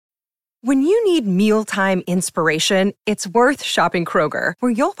When you need mealtime inspiration, it's worth shopping Kroger,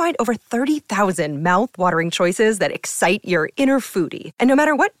 where you'll find over 30,000 mouth-watering choices that excite your inner foodie. And no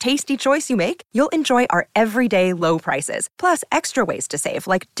matter what tasty choice you make, you'll enjoy our everyday low prices, plus extra ways to save,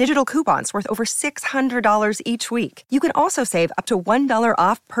 like digital coupons worth over $600 each week. You can also save up to $1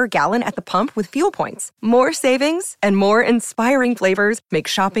 off per gallon at the pump with fuel points. More savings and more inspiring flavors make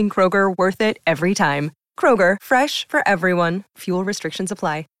shopping Kroger worth it every time. Kroger, fresh for everyone. Fuel restrictions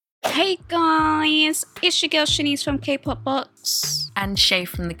apply. Hey guys, it's your girl Shanice from K-Pop Box. And Shay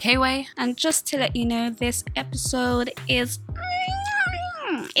from the K-Way. And just to let you know, this episode is...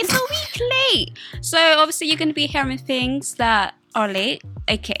 it's a week late. So obviously you're going to be hearing things that are late,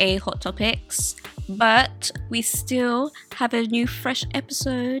 aka Hot Topics. But we still have a new fresh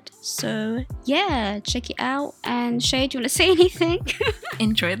episode. So yeah, check it out. And Shay, do you want to say anything?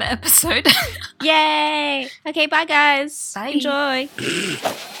 Enjoy the episode. Yay! Okay, bye guys. Bye. Enjoy.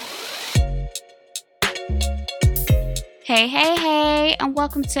 Hey, and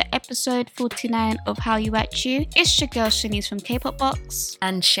welcome to episode 49 of How You At You. It's your girl Shanice from K-Pop Box.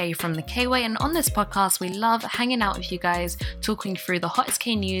 And Shay from the K-Way. And on this podcast, we love hanging out with you guys, talking through the hottest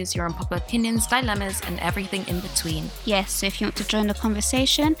K news, your unpopular opinions, dilemmas, and everything in between. Yes, so if you want to join the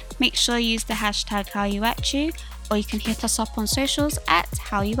conversation, make sure you use the hashtag HowYouAtYou, or you can hit us up on socials at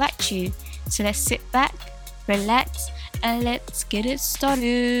HowYouAtYou. So let's sit back, relax, and let's get it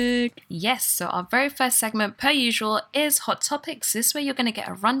started. Yes, so our very first segment, per usual, is Hot Topics. This way you're going to get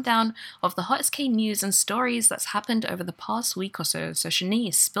a rundown of the hottest K news and stories that's happened over the past week or so. So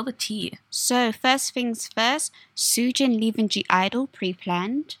Shanice, spill the tea. So first things first, Soojin leaving G-Idol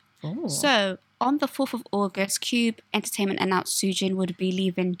pre-planned. Ooh. So on the 4th of August, Cube Entertainment announced Soojin would be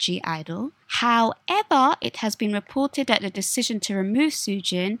leaving G-Idol. However, it has been reported that the decision to remove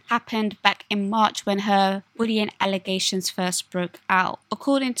Soojin happened back in March when her bullying allegations first broke out.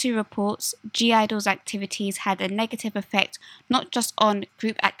 According to reports, G-Idol's activities had a negative effect not just on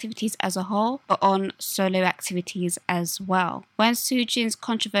group activities as a whole, but on solo activities as well. When Soojin's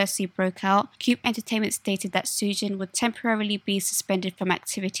controversy broke out, Cube Entertainment stated that Soojin would temporarily be suspended from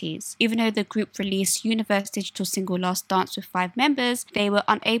activities. Even though the group released Universe digital single Last Dance with 5 members, they were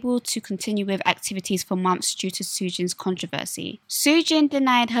unable to continue with activities for months due to Soojin's controversy. Soojin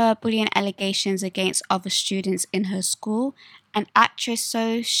denied her bullying allegations against other students in her school, and actress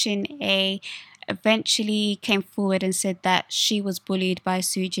So Shin-ae eventually came forward and said that she was bullied by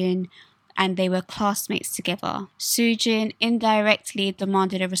Soojin and they were classmates together. Soojin indirectly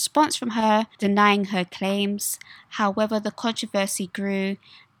demanded a response from her, denying her claims. However, the controversy grew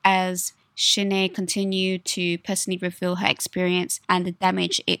as Shin-ae continued to personally reveal her experience and the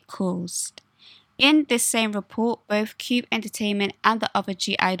damage it caused. In this same report, both Cube Entertainment and the other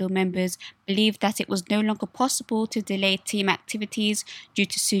G-Idol members believed that it was no longer possible to delay team activities due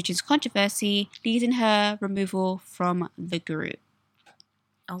to Soojin's controversy, leading her removal from the group.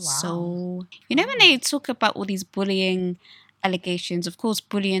 Oh, wow. So, you know when they talk about all these bullying allegations, of course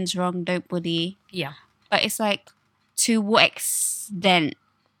bullying's wrong, don't bully. Yeah. But it's like, to what extent?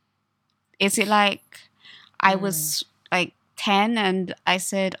 Is it like I was like 10 and I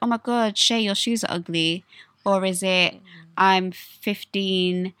said, oh my god, Shay, your shoes are ugly? Or is it I'm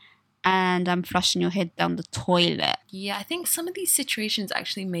 15 and I'm flushing your head down the toilet? Yeah, I think some of these situations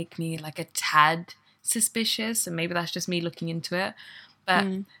actually make me like a tad suspicious, and maybe that's just me looking into it. But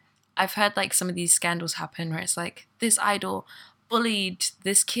I've heard like some of these scandals happen where it's like this idol bullied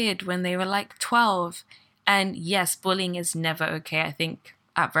this kid when they were like 12. And yes, bullying is never okay. I think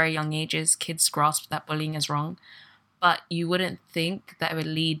at very young ages, kids grasp that bullying is wrong. But you wouldn't think that it would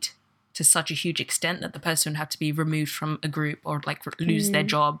lead to such a huge extent that the person would have to be removed from a group or like lose their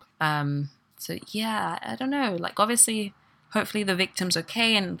job. So yeah, I don't know. Like obviously, hopefully the victim's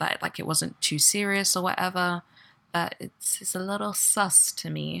okay and that like it wasn't too serious or whatever. But it's a little sus to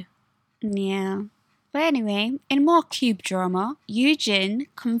me. Yeah. But anyway, in more Cube drama, Yoojin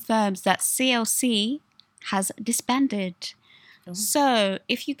confirms that CLC has disbanded. So,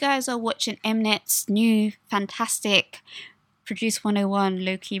 if you guys are watching Mnet's new fantastic Produce 101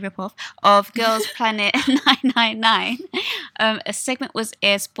 low-key ripoff of Girls Planet 999, a segment was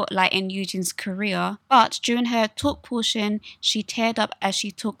aired spotlighting Yoojin's career, but during her talk portion, she teared up as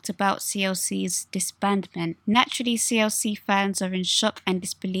she talked about CLC's disbandment. Naturally, CLC fans are in shock and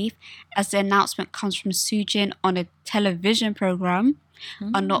disbelief as the announcement comes from Soojin on a television program,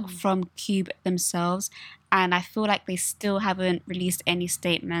 and not from Cube themselves. And I feel like they still haven't released any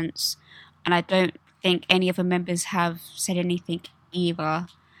statements. And I don't think any of the members have said anything either.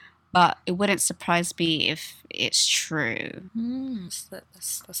 But it wouldn't surprise me if it's true.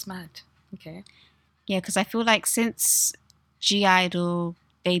 That's mad. Okay. Yeah, because I feel like since G-Idol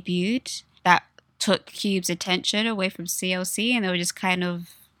debuted that took Cube's attention away from CLC, and they were just kind of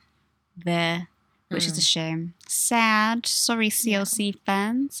there, which is a shame. Sad. Sorry, CLC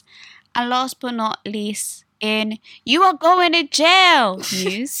fans. And last but not least, in "You are going to jail"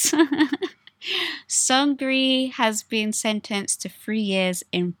 news, Seungri has been sentenced to 3 years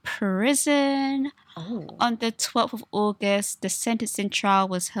in prison. On the 12th of August, the sentencing trial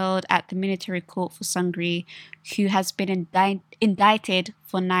was held at the military court for Seungri, who has been indicted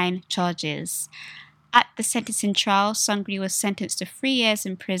for 9 charges. At the sentencing trial, Seungri was sentenced to 3 years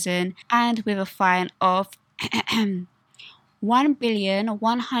in prison and with a fine of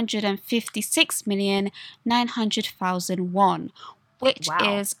 1,156,900,000 won, which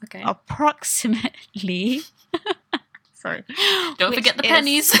is approximately... Sorry. Don't forget the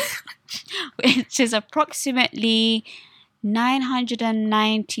pennies. Which is approximately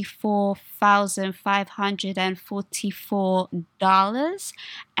 $994,544,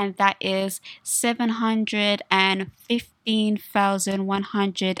 and that is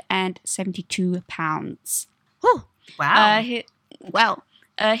 £715,172. Wow.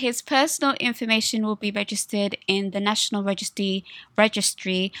 His personal information will be registered in the National Registry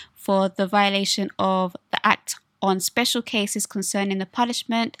for the violation of the Act on special cases concerning the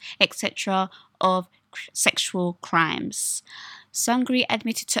punishment, etc., of sexual crimes. Seungri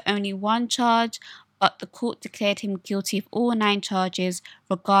admitted to only 1 charge, but the court declared him guilty of all 9 charges,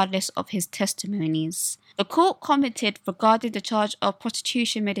 regardless of his testimonies. The court commented regarding the charge of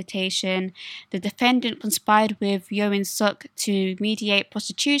prostitution meditation. The defendant conspired with Yoon Suk to mediate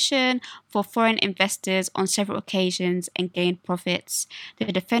prostitution for foreign investors on several occasions and gained profits.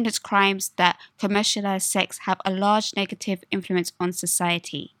 The defendant's crimes that commercialize sex have a large negative influence on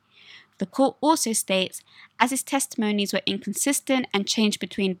society. The court also states, as his testimonies were inconsistent and changed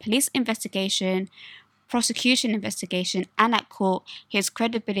between police investigation, prosecution investigation, and at court, his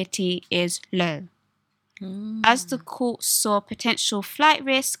credibility is low. As the court saw potential flight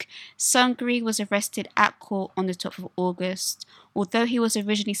risk, Seungri was arrested at court on the 12th of August. Although he was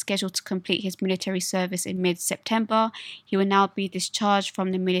originally scheduled to complete his military service in mid-September, he will now be discharged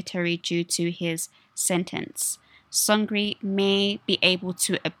from the military due to his sentence. Seungri may be able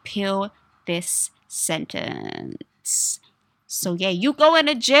to appeal this sentence. So yeah, you going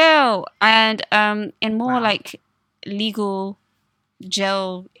to jail. And in more like legal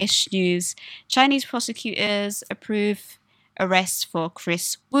jail-ish news, Chinese prosecutors approve arrest for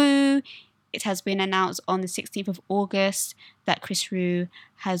Chris Wu. It has been announced on the 16th of August that Chris Wu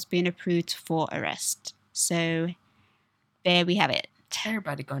has been approved for arrest. So there we have it.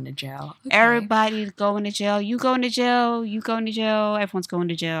 Everybody going to jail. Okay. Everybody's going to jail. You going to jail. You going to jail. Everyone's going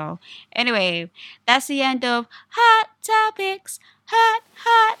to jail. Anyway, that's the end of Hot Topics. Hot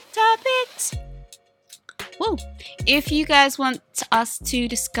Topics. Woo. If you guys want us to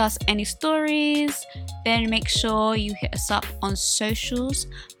discuss any stories, then make sure you hit us up on socials.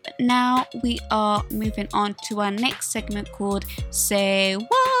 But now we are moving on to our next segment called Say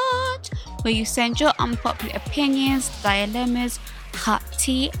What, where you send your unpopular opinions, dilemmas, hot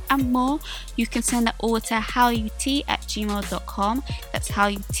tea, and more. You can send that all to howut@gmail.com. That's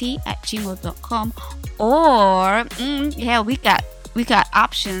howut@gmail.com. Or we got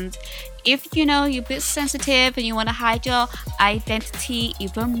options. If you know you're a bit sensitive and you want to hide your identity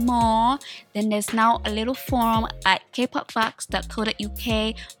even more, then there's now a little forum at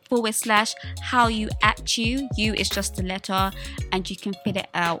kpopfox.co.uk/howuatu. You is just a letter, and you can fill it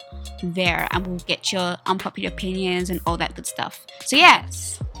out there, and we'll get your unpopular opinions and all that good stuff. So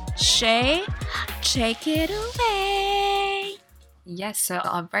yes, Shay, take it away. Yes, so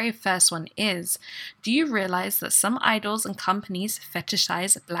our very first one is, do you realize that some idols and companies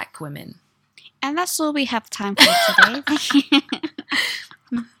fetishize black women? And that's all we have time for today.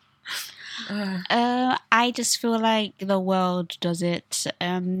 I just feel like the world does it.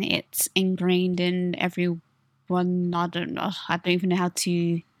 It's ingrained in everyone. I don't know. I don't even know how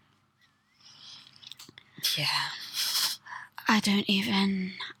to... Yeah. I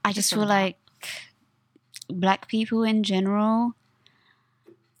just feel like black people in general...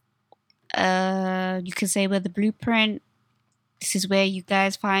 you could say we're the blueprint. This is where you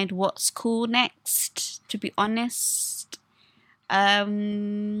guys find what's cool next, to be honest.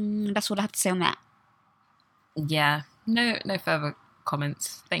 That's what I have to say on that. Yeah, no further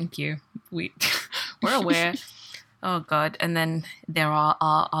comments. Thank you. We're aware. Oh God. And then there are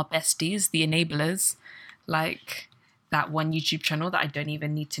our besties, the enablers, like that one YouTube channel that I don't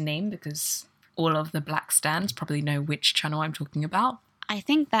even need to name because all of the black stans probably know which channel I'm talking about. I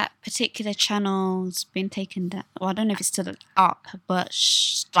think that particular channel's been taken down. Well, I don't know if it's still up, but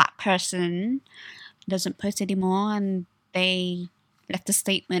that person doesn't post anymore, and they left a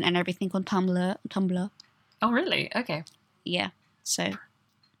statement and everything on Tumblr. Oh, really? Okay. Yeah. So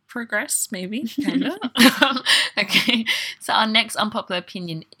progress, maybe, kind of. Okay, so our next unpopular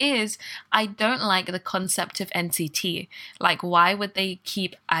opinion is I don't like the concept of NCT. Like, why would they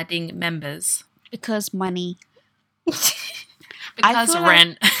keep adding members? because money. Because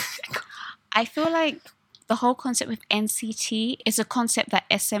rent. I feel like the whole concept with NCT is a concept that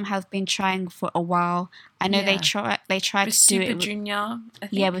SM have been trying for a while. I know they tried with to do Super it. Junior, I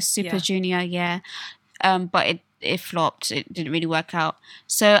think. Yeah, with Super Junior, yeah. But it flopped. It didn't really work out.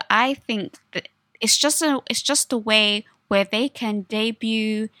 So I think that it's just a way where they can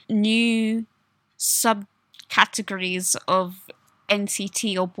debut new subcategories of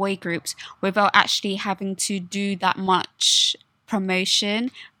NCT or boy groups without actually having to do that much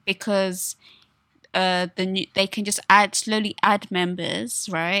promotion, because they can just slowly add members,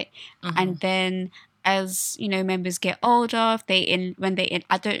 right? Mm-hmm. And then as members get older,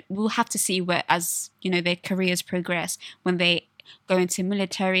 we'll have to see where, as their careers progress, when they go into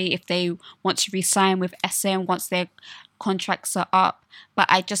military, if they want to resign with SM once their contracts are up. But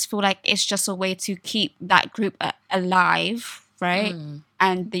I just feel like it's just a way to keep that group alive, right?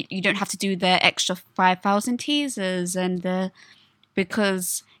 And you don't have to do the extra 5,000 teasers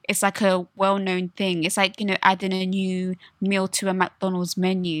because it's like a well-known thing. It's like, adding a new meal to a McDonald's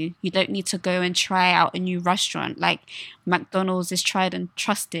menu. You don't need to go and try out a new restaurant. Like, McDonald's is tried and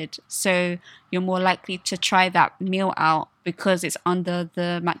trusted. So you're more likely to try that meal out because it's under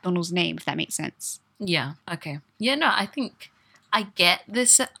the McDonald's name, if that makes sense. Yeah, okay. Yeah, no, I think I get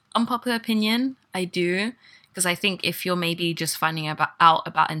this unpopular opinion. I do. Because I think if you're maybe just finding out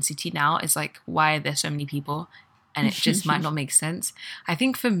about NCT now, it's like, why are there so many people? And it just might not make sense. I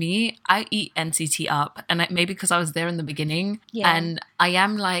think for me, I eat NCT up, and maybe because I was there in the beginning, and I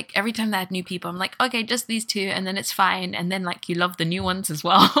am like, every time they add new people, I'm like, okay, just these two, and then it's fine, and then like you love the new ones as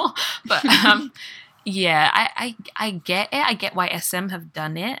well. But yeah, I get it. I get why SM have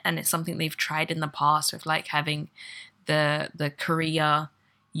done it, and it's something they've tried in the past with like having the Korea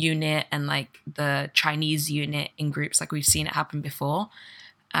unit and like the Chinese unit in groups. Like we've seen it happen before.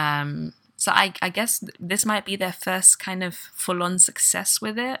 So I guess this might be their first kind of full-on success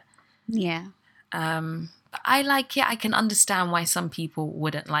with it. Yeah. But I like it. I can understand why some people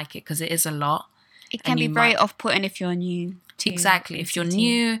wouldn't like it because it is a lot. It can be very off-putting if you're new. Exactly. If you're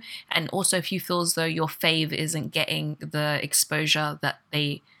new, and also if you feel as though your fave isn't getting the exposure that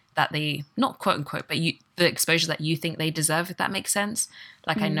they not quote unquote, but the exposure that you think they deserve, if that makes sense.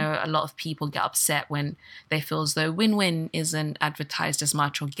 Like I know a lot of people get upset when they feel as though Win isn't advertised as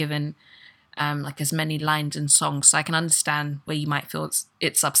much or given like as many lines in songs. So I can understand where you might feel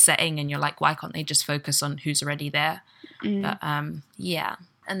it's upsetting and you're like, why can't they just focus on who's already there? But yeah.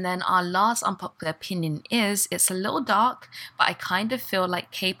 And then our last unpopular opinion is, it's a little dark, but I kind of feel like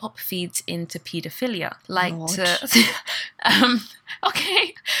K-pop feeds into pedophilia. Like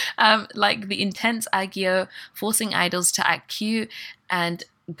okay. Like the intense aggro, forcing idols to act cute, and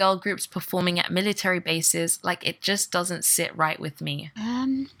girl groups performing at military bases. Like it just doesn't sit right with me.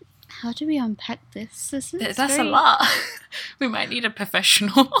 How do we unpack this? That's a lot. We might need a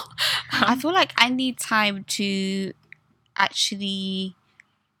professional. I feel like I need time to actually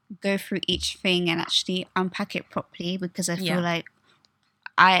go through each thing and actually unpack it properly, because I feel like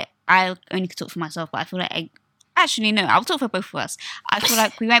I only could talk for myself, but I feel like I'll talk for both of us. I feel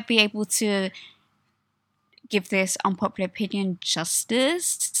like we might be able to give this unpopular opinion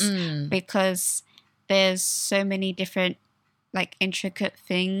justice because there's so many different like intricate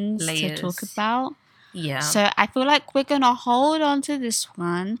things to talk about. Yeah. So I feel like we're gonna hold on to this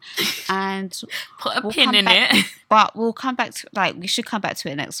one and put a pin in it. But we'll come back to we should come back to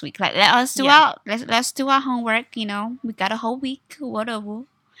it next week. Like let's do our homework, We got a whole week, whatever.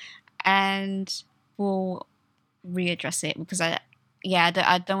 And we'll readdress it because I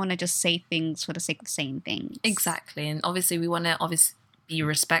don't want to just say things for the sake of saying things. Exactly. And obviously we want to be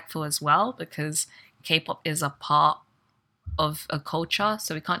respectful as well, because K-pop is a part of a culture,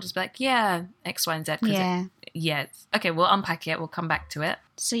 so we can't just be like, X, Y, and Z. Okay, we'll unpack it, we'll come back to it.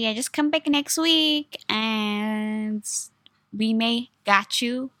 So just come back next week and we may got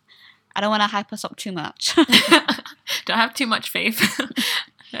you. I don't want to hype us up too much. Don't have too much faith.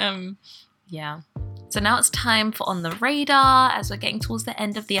 So now it's time for On the Radar, as we're getting towards the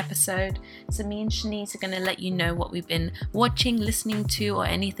end of the episode. So me and Shanice are going to let you know what we've been watching, listening to, or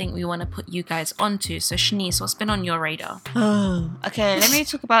anything we want to put you guys onto. So Shanice, what's been on your radar? Okay, let me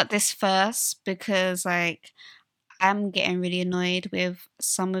talk about this first, because I'm getting really annoyed with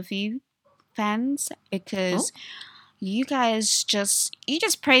some of you fans, because you just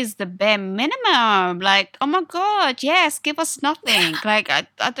praise the bare minimum. Like, oh my God, yes, give us nothing. Like, I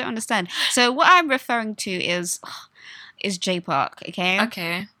don't understand. So what I'm referring to is Jay Park, okay?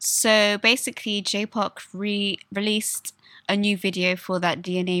 Okay. So basically, Jay Park released a new video for that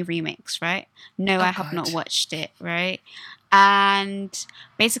DNA remix, right? No, I have not watched it, right? And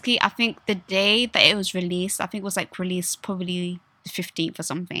basically, I think the day that it was released, I think it was like released probably the 15th or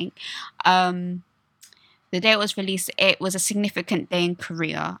something. The day it was released, it was a significant day in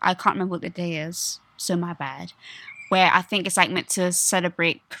Korea. I can't remember what the day is, so my bad. Where I think it's like meant to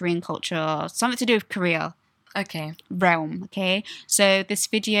celebrate Korean culture, something to do with Korea. Okay. Realm, okay? So this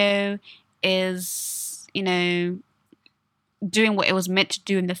video is, doing what it was meant to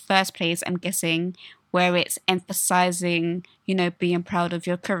do in the first place, I'm guessing, where it's emphasizing, being proud of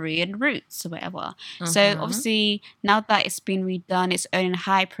your Korean roots or whatever. So obviously, now that it's been redone, it's earning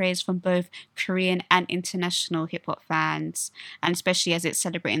high praise from both Korean and international hip-hop fans, and especially as it's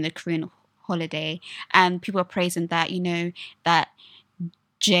celebrating the Korean holiday. And people are praising that, that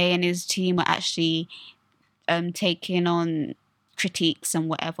Jay and his team are actually taking on critiques and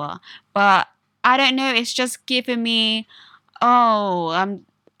whatever. But I don't know, it's just giving me,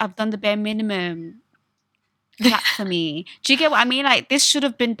 I've done the bare minimum. Clap for me. Do you get what I mean? Like, this should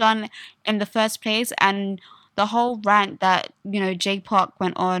have been done in the first place, and the whole rant that, Jay Park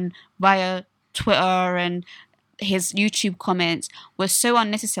went on via Twitter and his YouTube comments was so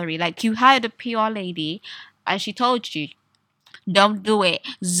unnecessary. Like, you hired a PR lady and she told you, don't do it,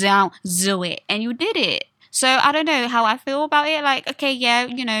 don't do it, and you did it. So I don't know how I feel about it. Like, okay,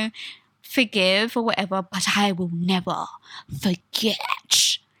 yeah, forgive or whatever, but I will never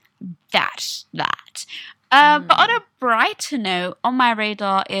forget that. But on a brighter note, on my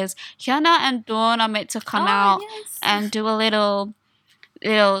radar is Hyuna and Dawn are meant to come out and do a little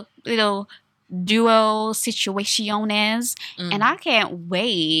duo situaciones, and I can't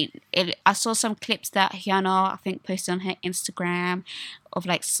wait. I saw some clips that Hyuna, I think, posted on her Instagram of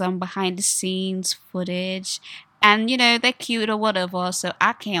like some behind the scenes footage, and they're cute or whatever, so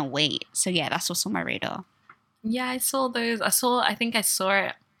I can't wait. So yeah, that's what's on my radar. Yeah, I saw those. I saw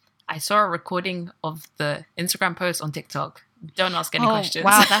a recording of the Instagram post on TikTok. Don't ask any questions.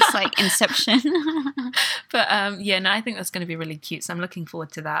 Wow, that's like Inception. But I think that's going to be really cute. So I'm looking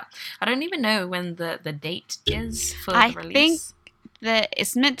forward to that. I don't even know when the date is for the release. I think that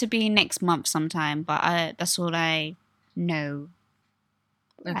it's meant to be next month sometime, but that's all I know.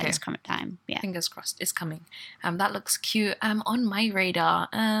 At this current time, yeah. Fingers crossed, it's coming. That looks cute. On my radar,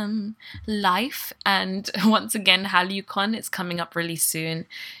 Life, and once again, HallyuCon. It's coming up really soon.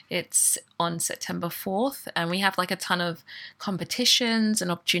 It's on September 4th, and we have like a ton of competitions and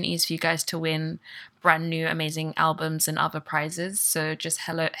opportunities for you guys to win brand new amazing albums and other prizes. So just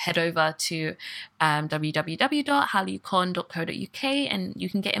head over to www.hallyucon.co.uk and you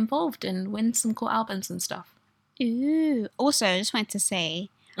can get involved and win some cool albums and stuff. Ooh. Also, I just wanted to say,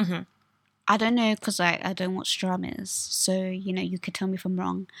 I don't know, because I don't watch dramas, so you could tell me if I'm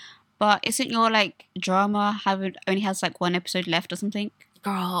wrong, but isn't your like drama only has like one episode left or something?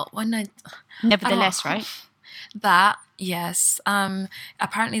 Girl, nevertheless, right? That, yes.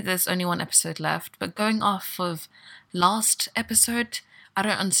 Apparently there's only one episode left, but going off of last episode, I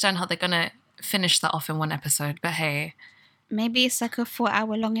don't understand how they're gonna finish that off in one episode, but hey. Maybe it's like a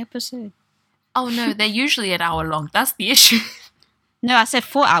 4-hour long episode. Oh no, they're usually an hour long. That's the issue. No, I said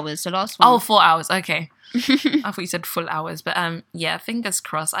 4 hours, the last one. Oh, 4 hours, okay. I thought you said full hours, but yeah, fingers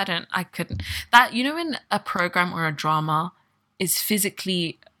crossed. I couldn't. That, when a program or a drama is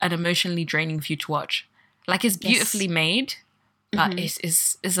physically and emotionally draining for you to watch. Like, it's beautifully made, but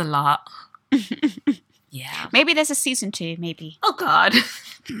it's a lot. Yeah. Maybe there's a season 2, maybe. Oh God.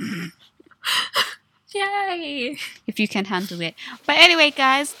 Yay! If you can handle it. But anyway,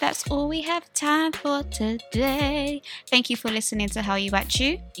 guys, that's all we have time for today. Thank you for listening to How You At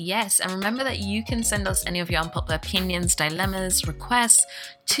You. Yes, and remember that you can send us any of your unpopular opinions, dilemmas, requests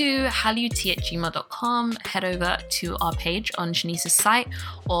to hallut@gmail.com. Head over to our page on Shanice's site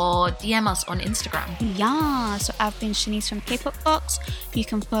or DM us on Instagram. Yeah, so I've been Shanice from K-Pop Box. You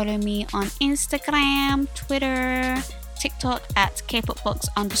can follow me on Instagram, Twitter, TikTok at kpopbox_.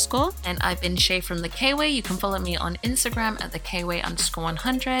 And I've been Shay from the K-Way. You can follow me on Instagram at the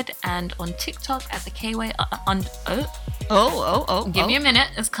Kway_100 and on TikTok at the Kway Give me a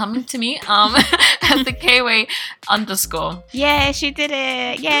minute, it's coming to me. At the Kway_. Yeah, she did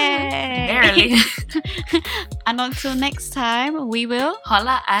it. Yay! Barely. And until next time, we will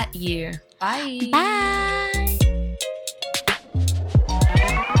holla at you. Bye. Bye.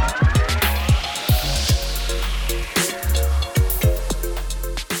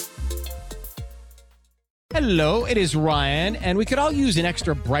 Hello, it is Ryan, and we could all use an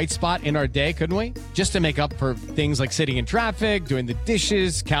extra bright spot in our day, couldn't we? Just to make up for things like sitting in traffic, doing the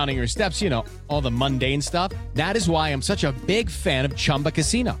dishes, counting your steps, all the mundane stuff. That is why I'm such a big fan of Chumba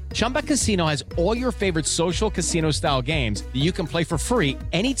Casino. Chumba Casino has all your favorite social casino-style games that you can play for free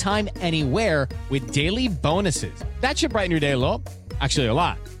anytime, anywhere with daily bonuses. That should brighten your day a little. Actually, a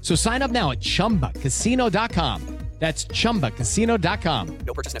lot. So sign up now at ChumbaCasino.com. That's ChumbaCasino.com.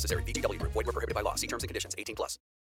 No purchase necessary. VGW Group. Void where prohibited by law. See terms and conditions. 18+.